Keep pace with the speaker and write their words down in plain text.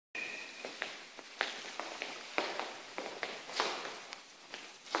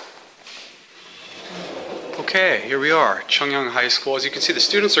Okay, here we are, Chungyang High School. As you can see, the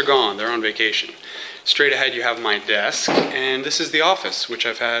students are gone. They're on vacation. Straight ahead, you have my desk, and this is the office, which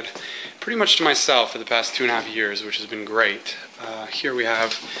I've had pretty much to myself for the past 2.5 years, which has been great. Here we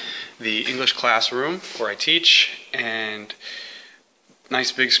have the English classroom where I teach, and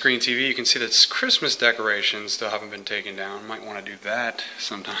nice big screen TV. You can see that Christmas decorations still haven't been taken down. Might want to do that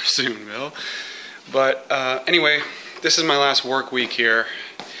sometime soon, Bill. But anyway, this is my last work week here.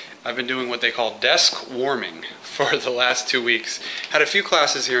 I've been doing what they call desk warming for the last 2 weeks. Had a few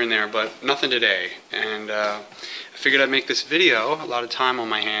classes here and there, but nothing today. And I figured I'd make this video. A lot of time on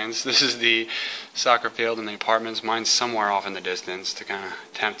my hands. This is the soccer field and the apartments. Mine's somewhere off in the distance to kind of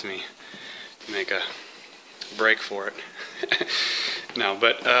tempt me to make a break for it. No,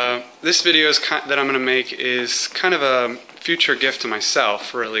 but this video that I'm going to make is kind of a future gift to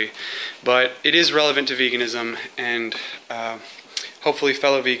myself, really. But it is relevant to veganism and hopefully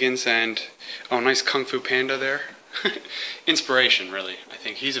fellow vegans and, oh, nice Kung Fu Panda there. Inspiration, really. I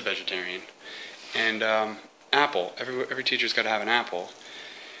think he's a vegetarian. And apple. Every teacher's got to have an apple.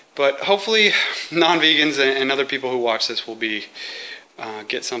 But hopefully non-vegans and other people who watch this will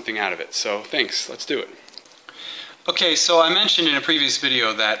get something out of it. So thanks. Let's do it. Okay, so I mentioned in a previous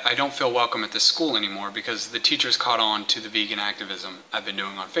video that I don't feel welcome at this school anymore because the teachers caught on to the vegan activism I've been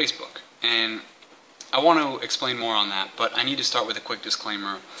doing on Facebook. And I want to explain more on that, but I need to start with a quick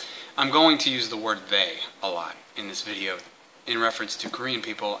disclaimer. I'm going to use the word they a lot in this video in reference to Korean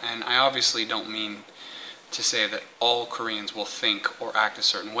people, and I obviously don't mean to say that all Koreans will think or act a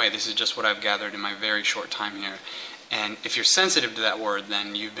certain way. This is just what I've gathered in my very short time here. And if you're sensitive to that word,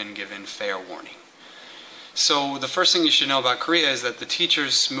 then you've been given fair warning. So the first thing you should know about Korea is that the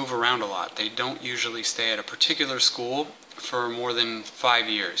teachers move around a lot. They don't usually stay at a particular school for more than 5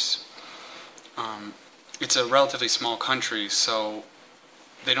 years. It's a relatively small country, so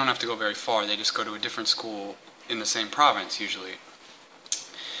they don't have to go very far. They just go to a different school in the same province, usually.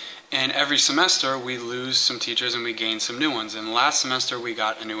 And every semester, we lose some teachers and we gain some new ones. And last semester, we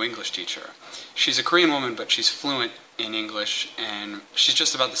got a new English teacher. She's a Korean woman, but she's fluent in English, and she's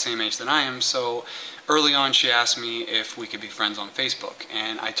just about the same age that I am, so early on she asked me if we could be friends on Facebook.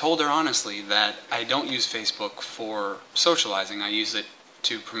 And I told her honestly that I don't use Facebook for socializing. I use it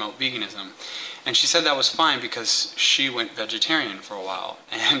to promote veganism. And she said that was fine because she went vegetarian for a while.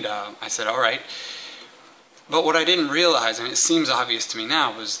 And I said, all right. But what I didn't realize, and it seems obvious to me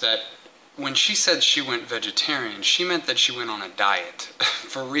now, was that when she said she went vegetarian, she meant that she went on a diet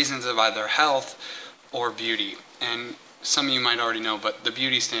for reasons of either health or beauty. And some of you might already know, but the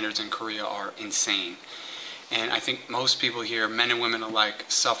beauty standards in Korea are insane. And I think most people here, men and women alike,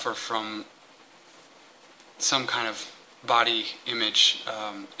 suffer from some kind of body image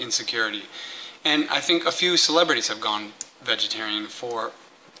insecurity. And I think a few celebrities have gone vegetarian for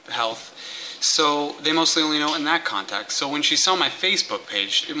health, so they mostly only know it in that context. So when she saw my Facebook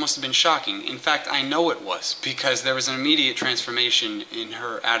page, it must have been shocking. In fact, I know it was, because there was an immediate transformation in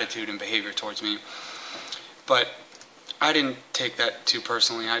her attitude and behavior towards me. But I didn't take that too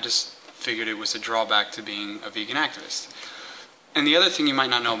personally. I just figured it was a drawback to being a vegan activist. And the other thing you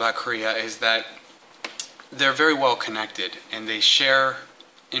might not know about Korea is that they're very well connected, and they share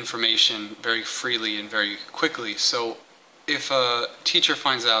information very freely and very quickly. So if a teacher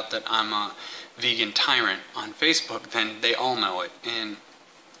finds out that I'm a vegan tyrant on Facebook, then they all know it. And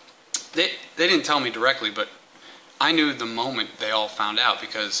they didn't tell me directly, but I knew the moment they all found out,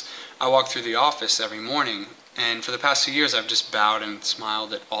 because I walk through the office every morning, and for the past 2 years I've just bowed and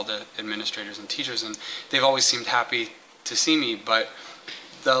smiled at all the administrators and teachers, and they've always seemed happy to see me. But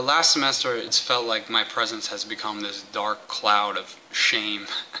the last semester, it's felt like my presence has become this dark cloud of shame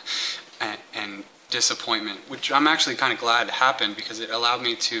and disappointment, which I'm actually kind of glad happened, because it allowed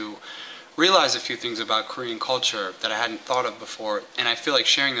me to realize a few things about Korean culture that I hadn't thought of before, and I feel like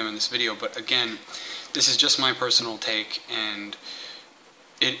sharing them in this video. But again, this is just my personal take, and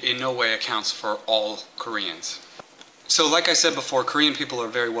it in no way accounts for all Koreans. So like I said before, Korean people are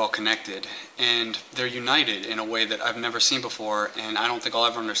very well connected, and they're united in a way that I've never seen before, and I don't think I'll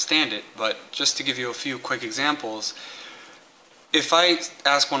ever understand it. But just to give you a few quick examples, if I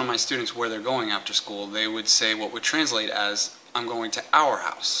ask one of my students where they're going after school, they would say what would translate as, I'm going to our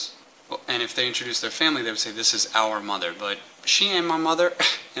house. And if they introduce their family, they would say, this is our mother. But she ain't my mother,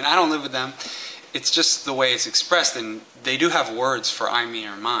 and I don't live with them. It's just the way it's expressed, and they do have words for I, me,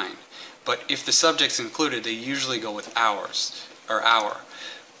 or mine. But if the subject's included, they usually go with ours, or our,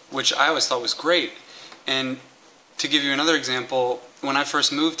 which I always thought was great. And to give you another example, when I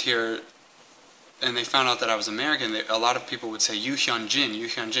first moved here, and they found out that I was American, a lot of people would say, Yu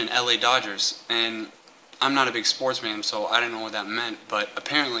Hyunjin, LA Dodgers. And I'm not a big sports fan, so I didn't know what that meant. But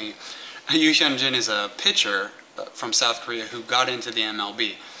apparently, Yu Hyun-jin is a pitcher from South Korea who got into the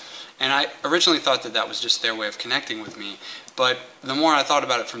MLB. And I originally thought that that was just their way of connecting with me. But the more I thought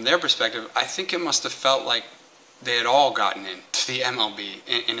about it from their perspective, I think it must have felt like they had all gotten into the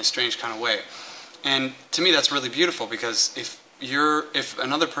MLB in a strange kind of way. And to me, that's really beautiful, because if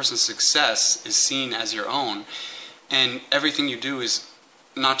another person's success is seen as your own, and everything you do is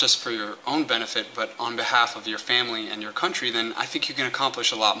not just for your own benefit, but on behalf of your family and your country, then I think you can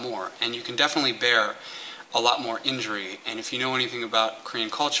accomplish a lot more. And you can definitely bear a lot more injury. And if you know anything about Korean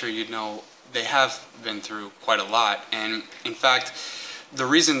culture, you'd know they have been through quite a lot. And in fact, the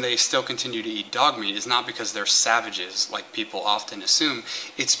reason they still continue to eat dog meat is not because they're savages, like people often assume.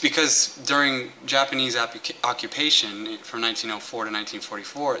 It's because during Japanese occupation from 1904 to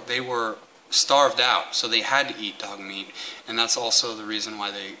 1944, they were starved out, so they had to eat dog meat. And that's also the reason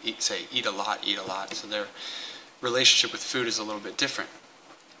why they eat a lot. So their relationship with food is a little bit different.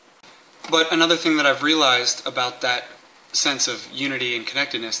 But another thing that I've realized about that sense of unity and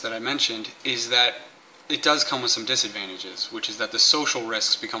connectedness that I mentioned is that it does come with some disadvantages, which is that the social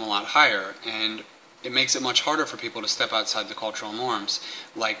risks become a lot higher, and it makes it much harder for people to step outside the cultural norms,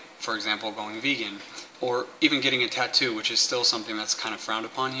 like, for example, going vegan, or even getting a tattoo, which is still something that's kind of frowned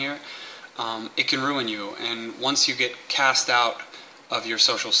upon here. It can ruin you, and once you get cast out of your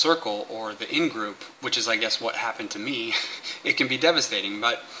social circle, or the in-group, which is, I guess, what happened to me, it can be devastating.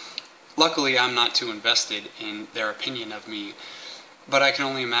 But luckily, I'm not too invested in their opinion of me, but I can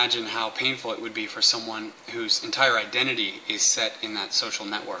only imagine how painful it would be for someone whose entire identity is set in that social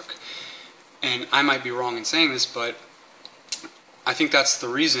network. And I might be wrong in saying this, but I think that's the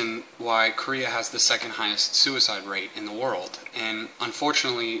reason why Korea has the second highest suicide rate in the world. And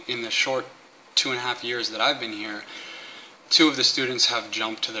unfortunately, in the short 2.5 years that I've been here, 2 of the students have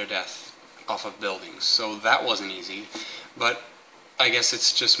jumped to their death off of buildings. So that wasn't easy, but I guess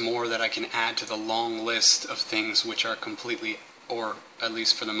it's just more that I can add to the long list of things which are completely, or at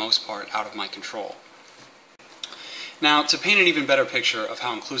least for the most part, out of my control. Now, to paint an even better picture of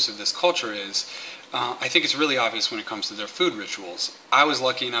how inclusive this culture is, I think it's really obvious when it comes to their food rituals. I was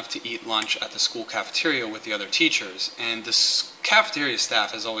lucky enough to eat lunch at the school cafeteria with the other teachers, and the cafeteria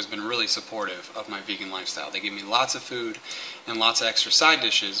staff has always been really supportive of my vegan lifestyle. They give me lots of food and lots of extra side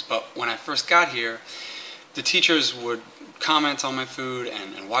dishes, but when I first got here, the teachers would comment on my food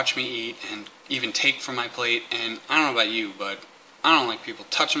and watch me eat and even take from my plate. And I don't know about you, but I don't like people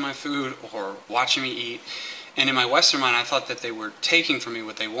touching my food or watching me eat. And in my Western mind, I thought that they were taking from me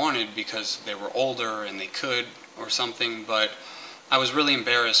what they wanted because they were older and they could or something. But I was really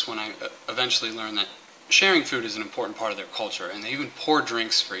embarrassed when I eventually learned that sharing food is an important part of their culture, and they even pour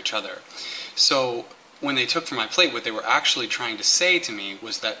drinks for each other. So when they took from my plate, what they were actually trying to say to me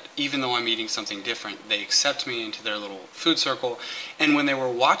was that even though I'm eating something different, they accept me into their little food circle. And when they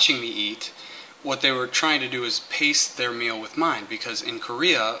were watching me eat, what they were trying to do is pace their meal with mine, because in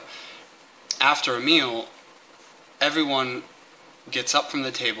Korea, after a meal, everyone gets up from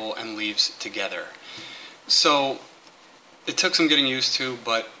the table and leaves together. So it took some getting used to,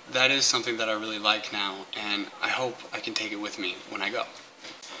 but that is something that I really like now, and I hope I can take it with me when I go.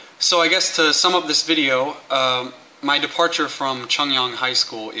 So I guess to sum up this video, my departure from Cheongyang High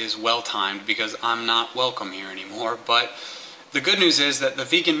School is well-timed because I'm not welcome here anymore, but the good news is that the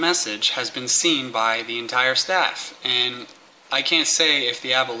vegan message has been seen by the entire staff, and I can't say if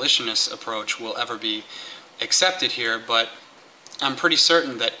the abolitionist approach will ever be accepted here, but I'm pretty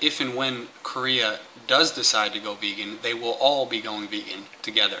certain that if and when Korea does decide to go vegan, they will all be going vegan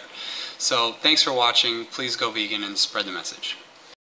together. So thanks for watching. Please go vegan and spread the message.